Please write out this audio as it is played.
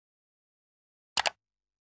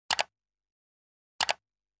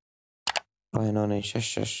راهنانه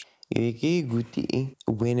شش یکی گویی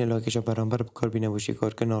وین لاکێشە بەرامبەر بکاربینەوەشی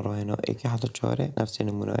کارکردنا ڕاهێنا ئێکە حتا چارێ نفسی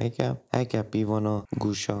نمونە ئەکە بیڤانا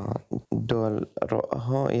گوشە دال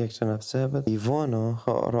ڕائها یەکسە نفسە بێت بیڤانا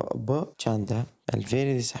ها ڕا با چەندە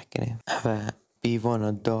ئەلڤێری دیسەحکەنێ و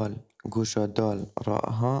بیڤانا دال گوشە دال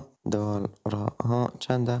ڕائها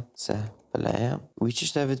چەندە سە بلایە ویچش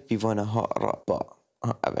دەوێت بیڤانا ها ڕا با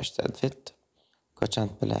ئەوەش دەوێت کە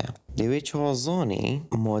چەند بلایە دەوێت چوازانی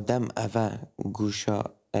مادەم ئەوە گوشە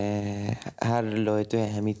هر لایتوی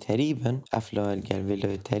همی تریبن افلال گلوی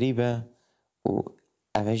لای تریبه و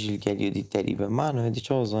اوش الگلیو دی تریبه معنی دی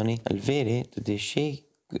چازانی الویره تو دی شی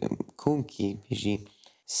کونکی بیجی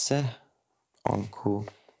سه آنکو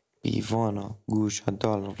بیوانا گوش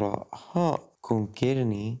دال را ها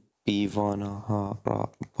کنکرنی بیوانا ها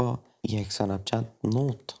را با یکسان بچند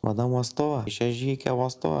نوت مادام واسطوه شجیه که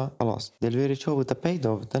واسطوه خلاص دلویره چا بوده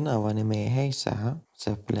پیدا بودن اوانه میهی سه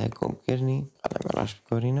سپله کم کرنی انا مراش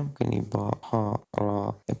بکارینم کنی با ها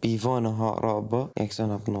را بیوان ها را با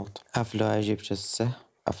یکسان بنوت افلا عجیب چه سه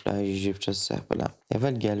افلا عجیب چه سه بلا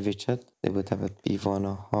اول گلوی چد دبو تبت بیوان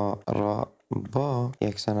ها را با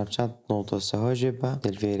یکسان بچند نوت و سه ها جبه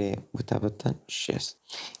دلویره بتبتن شست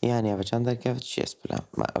یعنی اول چند در کفت شست بلا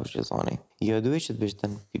ما اوش زانه یادوی چد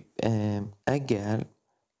بشتن اگر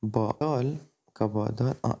با دال که با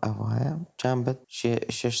دال اوه چند بد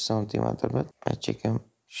 6 سانتیمتر بد چکم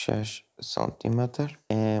 6 سانتیمتر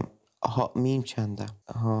ها میم چنده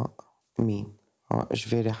ها میم ها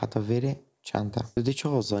اش ویره حتی ویره چنده دوده چه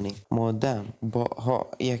غازانی مادم با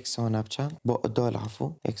ها یکسان بچند با دال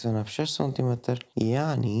عفو یکسان 6 سانتیمتر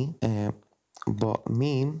یعنی با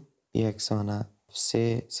میم یکسان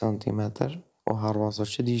 3 سانتیمتر و هر واسه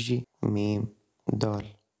چه دیجی میم دال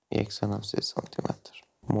یکسان 3 سانتیمتر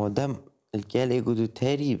مادم الگل اگودو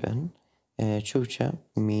تقریبا چوچه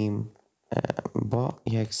میم با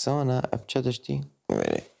یکسانه ابچه داشتی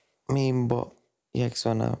میم با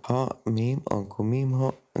یکسانه ها میم آنکو میم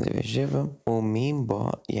ها دوشبم و میم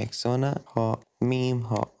با یکسانه ها میم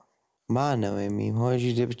ها معنی میم ها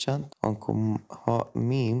جیده بچند آنکو ها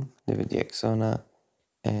میم دوید یکسانه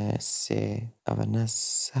سه اول نه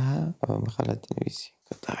سه اول مخلط نویسی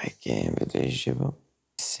کتاقی که بدوشبم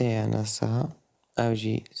سه نه سه او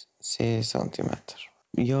جی 3 سانتیمتر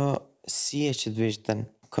یا سیه چه دوشتن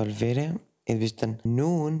کالویره دوشتن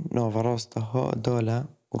نون ناوراسته ها داله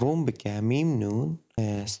روم بکه میم نون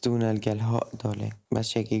ستون الگل ها داله بس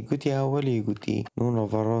شکی گوتی اولی گوتی نون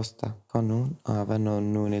ناوراسته که نون اوه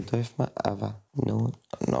نون دایف ما اوه نون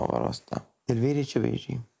ناوراسته دلویره چه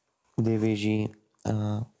بیجی؟ دی بیجی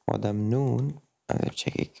آدم نون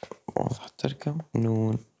شکی واضح ترکم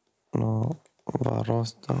نون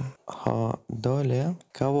ناوراسته ها داله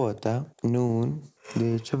كواتا نون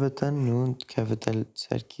دي شفتا نون كافتا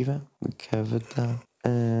التركيبة كافتا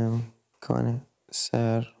كان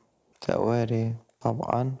سر تواري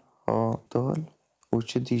طبعا ها دال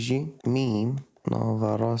وش تيجي ميم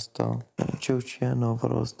نافراستا شوشيا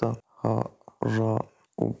نافراستا ها را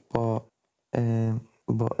وبا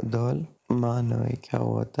با دال معنى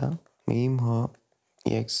كواتا ميم ها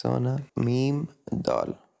يكسانا ميم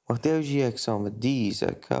دال وقتی اوجی یکسان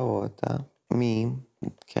دیزه کواتا میم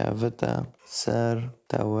کواتا سر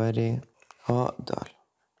تواره ها دال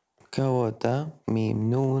کواتا میم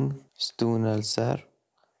نون ستون السر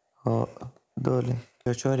ها داله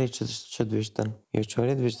یا چاره چه دوشتن یا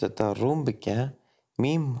چاره دوشتن تا روم بکه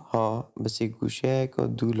میم ها بسی گوشه که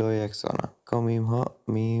دولا یکسانه که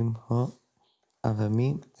میم ها اوه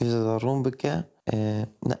میم بیزه تا روم بکه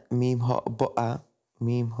نه میم ها با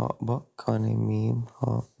میم ها با کانه میم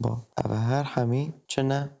ها با اوه هر همی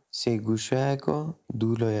چنه سی گوشه که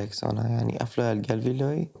دولا یکسانه یعنی افلا الگلوی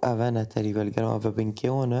لای اوه نتری والگرم اوه بنکه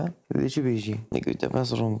وانه دیده چی بیجی نگویده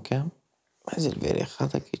بس روم کم از الویری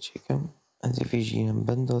خطا که چکم از الویجیم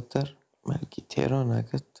بنداتر ملکی تیران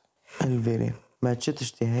اکد الویری ما چه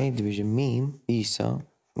تشتی هید بیجی میم ایسا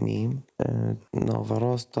میم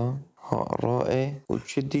ناوراستا ها رائه و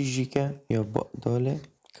چه دیجی که یا با داله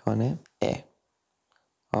کانه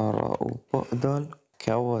را و با دال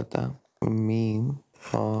کواتا میم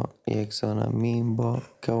ها یکسانه میم با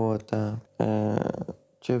کواتا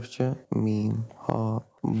چه میم ها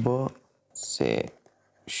با سه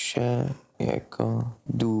شه یکا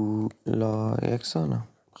دو لا یکسانه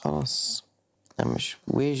خلاص امش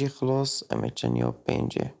ویجی خلاص امش چن یا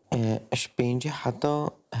پنجه اش پنجه حتی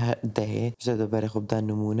ده زده برای خوب ده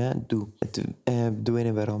نمونه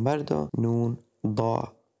دوینه برانبر دا نون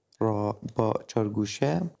دا را با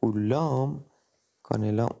چارگوشه و لام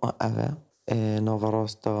کانه لام اوه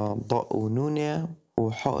ناوراستا با و نونه و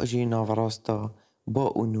حاجی ناوراستا با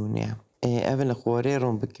و نونه اول خواره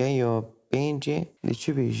روم بکه یا پنجه دی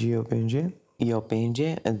چه بیجی یا پنجه؟ یا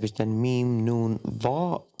پنجه ادبشتن میم نون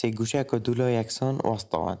ضا سه گوشه که دولا یکسان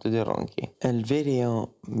وسطان تو در رنگی الویریا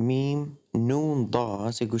میم نون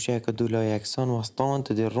ضا سه گوشه که دولا یکسان وسطان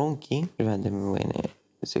تو در رنگی رونده میوینه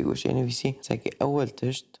سه گوشه نویسی ساکی اول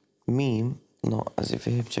تشت میم نا از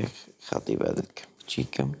فهم چه خطی بدک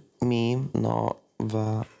چیکم میم نا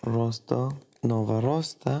و راستا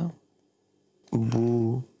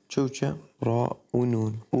بو چوچه را و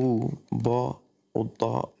نون او با و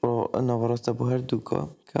ضا را نوراسته بو هر دوکا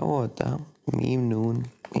کواتا میم نون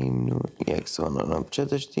یکسان رم چه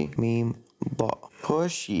داشتی میم ضا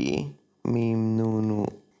پاشی میم نون و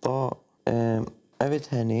ضا اوید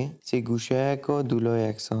هنه سی گوشه که دولا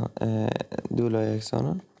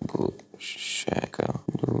یکسان گوشه که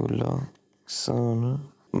دولا یکسان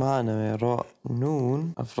معنی را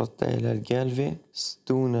نون افرادته الى القلبه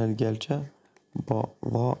ستون القلچه با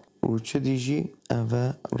ضا و چه دیجی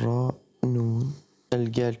اوه را نون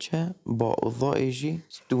القلچه با ضا ایجی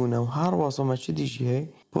ستونه و هر واسمه چه دیجی هی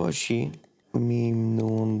باشی میم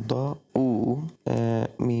نون ضا او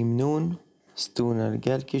میم نون ستونه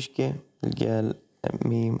القلکش که القل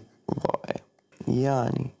میم ضا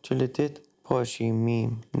یعنی چلتت پاشی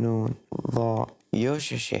میم نون ضا یا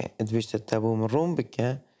ششه ادبشت تبو من روم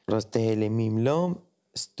بکه راسته هیل میم لام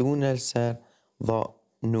ستون السر ضا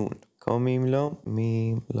نون که میم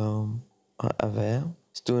لام اوه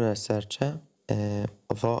ستون السر چه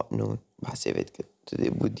ضا نون بحثی بید که تو دی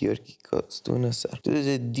بود دیار که ستون السر تو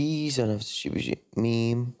دی دیسا نفسشی بجی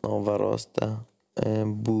میم ناو راسته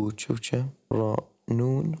بو چه را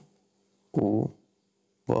نون او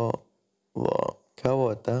ضا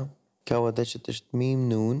کواتا چه تشت میم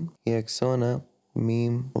نون یکسانه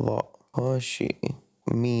میم ضا هاشی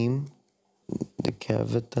میم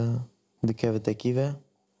دکاوتا کیوه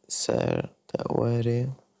سر تاواره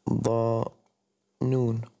ضا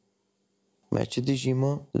نون ما چه دیجی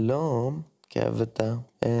ما لام کاوتا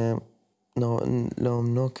لام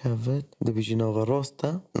نا کاوت ده بیجی ناو راسته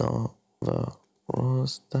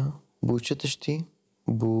بو چه تشتی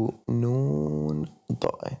بو نون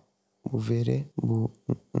ضا بو ویره بو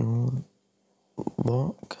نون ضا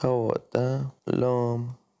کواتا لام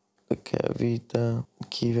دکاویتا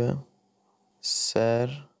کیوه سر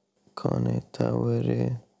کانه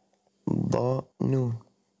تاوره ضا نون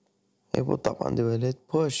ایبو طبعا دي ولد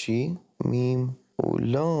باشي ميم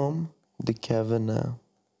ولام دكافنا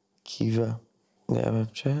كيفا نعم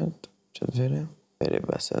بشهد فيري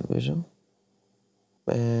بسد بجم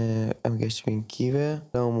ام قشت من كيفا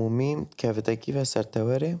لام وميم كافتا كيفا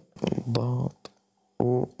سرتواري ضاد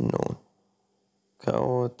ونون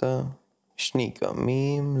كاوتا شنيكا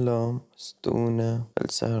ميم لام ستونة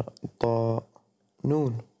السر ضا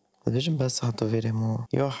نون بجم بس حتى فيري مو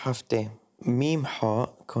يا حفتي ميم حا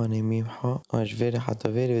كان ميم حا اش فيري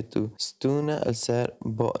حتى فيري تو ستونة السر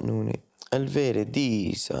با نوني الفيري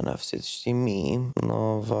دي سا نفسي تشتي ميم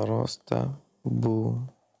نافراستا بو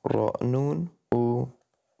را نون و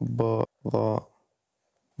با ضا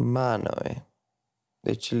معنوي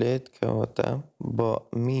دچلت كواتا با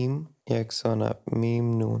ميم يكسانا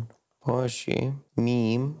ميم نون باشي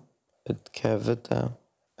ميم اتكافتا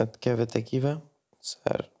كيفا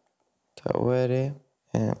سر تاواري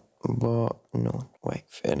با نون ويك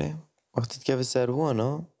فيري وقت تكافي سر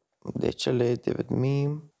وانا دچلت دبت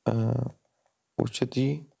ميم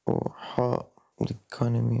وشتي وحا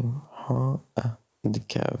دكان ميم حا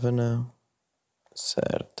دكافنا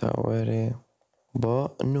سر تاواري با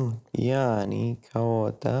نون يعني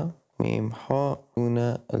كواتا ميم حا نون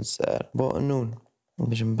السر با نون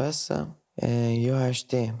بجم بس يا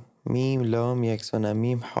هشتي ميم لام يكسونا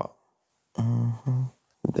ميم حا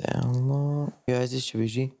ده الله يا عزيز شو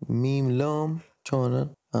بيجي ميم لام شونا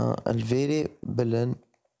الفيري بلن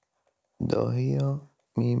داهية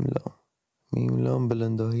ميم لام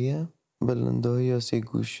بلن داهية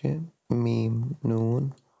سيقوشي ميم نون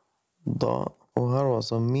ضا وهر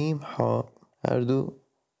وصا ميم حا هردو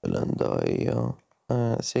بلن داهية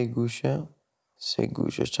سيقوشة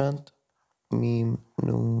چند ميم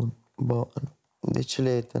نون با ده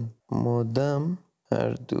چليتن مادام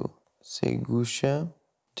هردو سيقوشة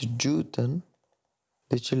تجوتن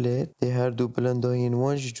ده چليت ده هردو بلن داهين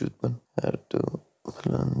وان جوت بن هردو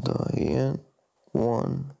بلن داهين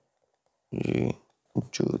وان جي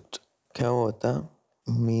جوت كواتا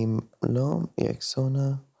ميم لام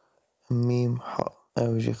يكسانا ميم حا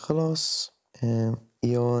اوجي خلاص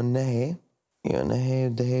يا نهي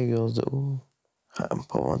ده يازدو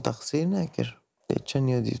بابان تقصير نكر چن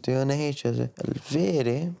يديفتو يا نهي چزه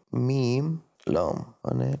الفيري ميم لام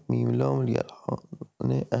أنا ميم لام اليالحا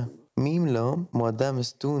أنا ميم لام مادام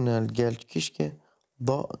ستونا الجالج كشكه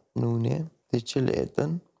ضاء نونه دي چل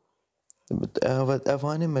ايتن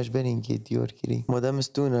أفاني مجبرين جي ديور كري مادام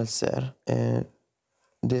استون السر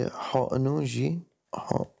دي حانون جي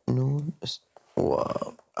حانون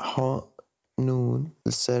حانون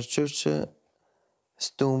السر شوشة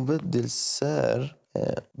استون بد السر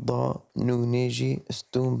ضا نونيجي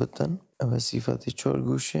استون بتن أما صفاتي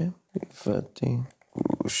چارگوشه صفاتي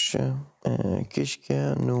گوشه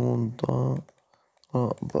كشكا نون ضا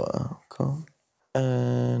با كم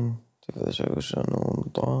صفاتي چارگوشه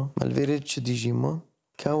نون ضا مالفيريد چه ديجي ما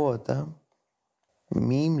كواتا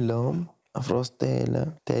ميم لام أفراس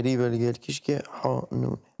تالا تقريبا لقال كشكا حا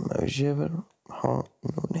نون ما بجابر حا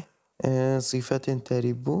نونه صفتين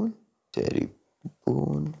تريبون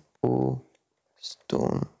و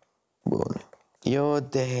ستون بون یا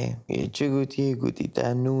ده چه گوتی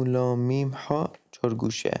ده نون لام میم ها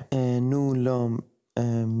چارگوشه نون لام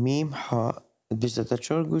میم ها بیشتر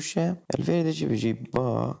چارگوشه الفعل چی بجی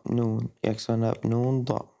با نون یکسان نون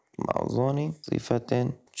دا موضوعی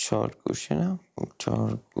صفتن چارگوشه نه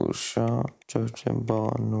چارگوشه چارچه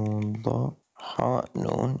با نون دا ها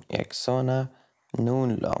نون یکسان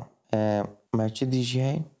نون لام ما چه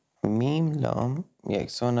دیجی میم لام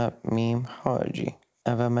یکسان میم حاجی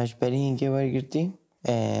اول مجبری اینگه برگردی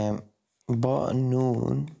با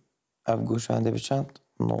نون اف گوشانده بچند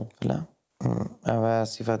نوپله اول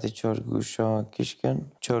صفت چارگوشا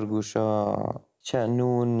کشکن چارگوشا چه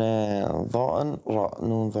نون ضان را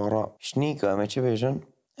نون ضارا شنیکا اما چه بیجن؟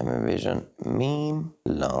 اما بیجن میم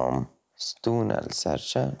لام ستون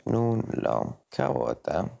السرچه نون لام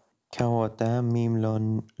کواتا میم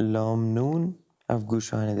لام نون اف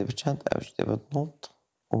گوشانه ده بچند اوش ده بد نوت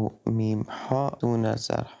و میم ها دون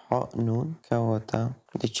السر ها نون کواتا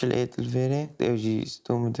ده چل ایت الفیره ده اوجی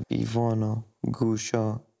ستوم ده بیوانا گوشا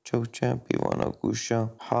چوچه بیوانا گوشا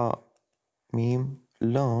ها میم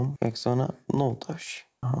لام یکسانه نوت اوش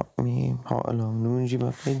ها میم ها لام نون جی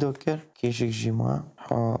ما پیدا کرد کشک جی ما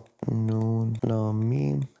ها نون لام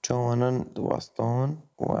میم چوانن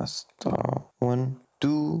وستان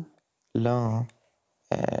دو لام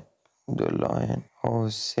دو لاین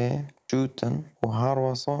حوسه جوتن و هر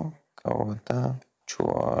واسا کواتا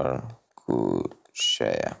چارگوشه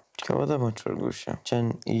کواتا با چارگوشه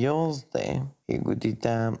چند یازده یکو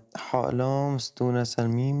دیدم حالام ستون سر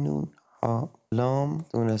میم نون حالام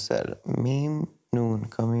ستون سر میم نون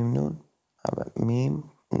که میم نون میم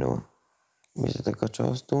نون بیشتر که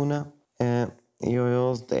چه ستونه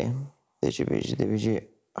یازده ده چی بیجی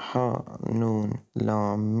ها نون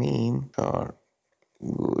لام میم چار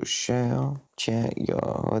گوشه چه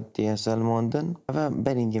یا ودی اصل ماندن و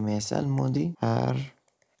برینگه میسل ماندی هر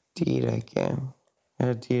دیرکه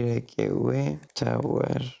و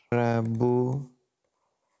تاور ربو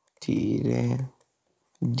تیره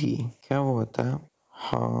دی کواتا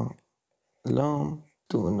ها لام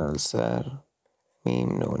دون السر میم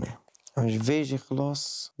نونه همش ویجی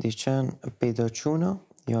خلاص دی چند پیدا چونه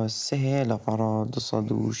یا سه لپارا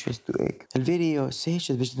 261 الویری یا سه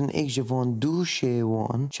شد بشتن ایک جوان دوشه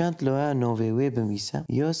وان چند لوه نووه بمیسه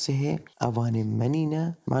یا سه اوان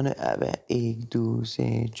منینه منو اوه 1 2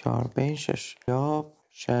 3 4 5 6 لاب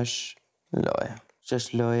 6 لوه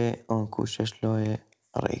 6 لوه آنکو 6 لوه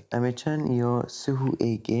ریک اما چند یا سه و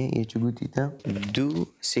ایگه یه چگو دیدم دو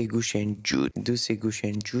سه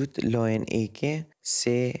گوشن جود لوین ایگه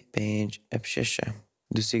 3 5 اب 6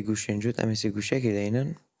 دو سه گوشن جود اما سه گوشه که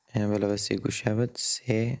دینن ولی با سه گوشه بود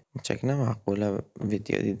سه چک نمعقوله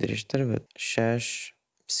ویدیو دی درشتر بود 6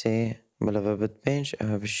 3 ولی با بود 5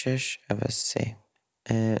 اما با 6 اما 3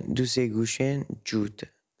 دو سه گوشن جود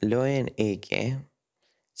لاین ایگه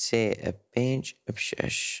 3 اب 5 اب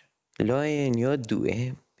 6 لاین یا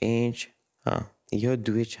دوه 5 یا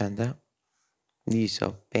دوه چنده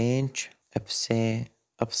دیسا 5 اب 3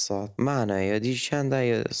 اب صاد معنی یا دی چنده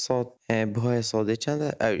یا صاد بهای صاده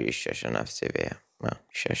چنده او 6 نفسه بیا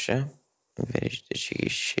 6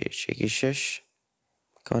 وریشته چگی 6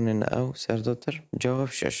 کانن او سرداتر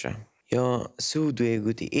جواب 6 یا سو دوی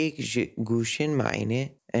گوتی ایک گوشن معنی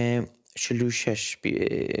 46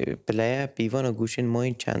 بلایه بیوانا گوشن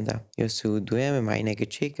ماین چنده یا سو دوی هم معنی که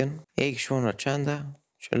چیکن ایک شوانا چنده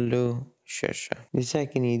 46 دیسا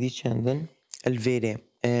کنی دی چندن الویره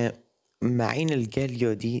معین الگل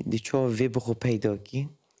یا دی چوا وی بخو پیدا کی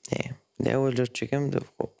ده اول جا چکم ده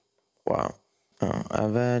بخو واو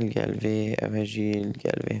اول گلوه اول جیل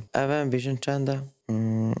گلوه اول بیشن چنده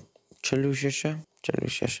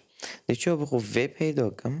 46 ده چوا بخو وی پیدا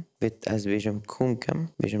کم ویت از بیشم کم کم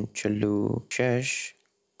بیشم 46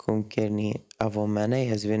 کم کرنی اول منه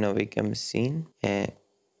از وی نوی کم سین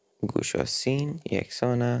گوشا سین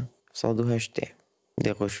یکسانه 108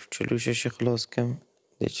 ده خوش 46 خلاص کم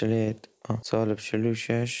ده چلیت سالب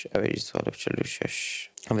 46 اولی سالب 46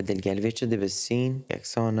 اما دلگلوه چه ده به سین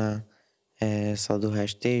یکسانه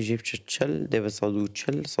 108 جیب چه چل ده به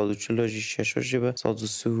 140 140 جی شش جیب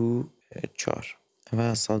 134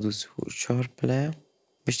 و 134 بله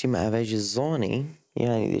بشتی ما اوج زانی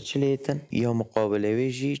یعنی ده چلیتن یا مقابله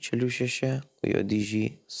ویجی 46 و یا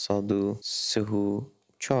دیجی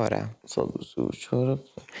 134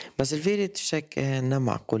 بس الفيري تشك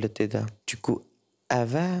نمعقولة ده تشكو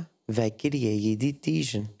أفا فاكرية يدي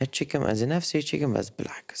تيجن هتشكم از نفسي هتشكم از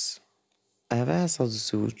بالعكس أفا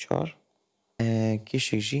 134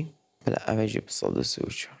 كيش يجي بلا أفا يجي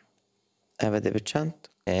 134 أفا ده بچند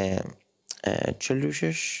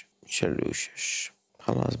 46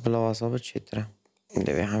 خلاص بلا واسطة چتره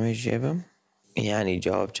ده به همه جيبم يعني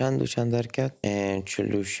جواب چند و چند درکت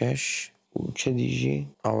 46 و چه دیجی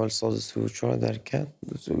اول 134 درکت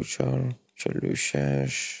 204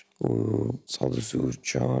 46 و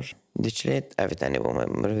 134 دچلیت اوتانی با من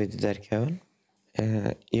مروید درکون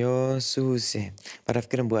یا سوسه برای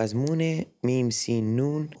فکرم با ازمونه میم سین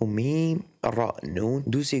نون و میم را نون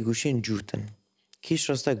دوسی گوشین جوتن کیش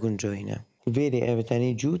راستا گنجایی نه ویری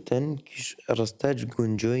اوتانی جوتن کیش راستا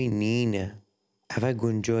گنجایی نینه اوه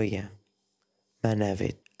گنجاییه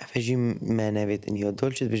منوید افجی منوید ان یا دل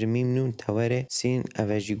شد بجه میم نون تواره سین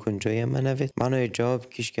افجی گنجایه منوید معنی جواب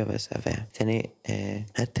کیش که بس افه تنه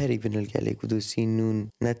نتری بنالگلی کدو سین نون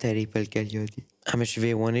نتری بلگل یادی همش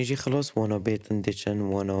وی وانه جی خلاص وانا بیتن دیچن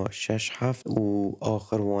وانا 6 7 و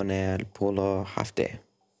آخر وانه الپولا هفته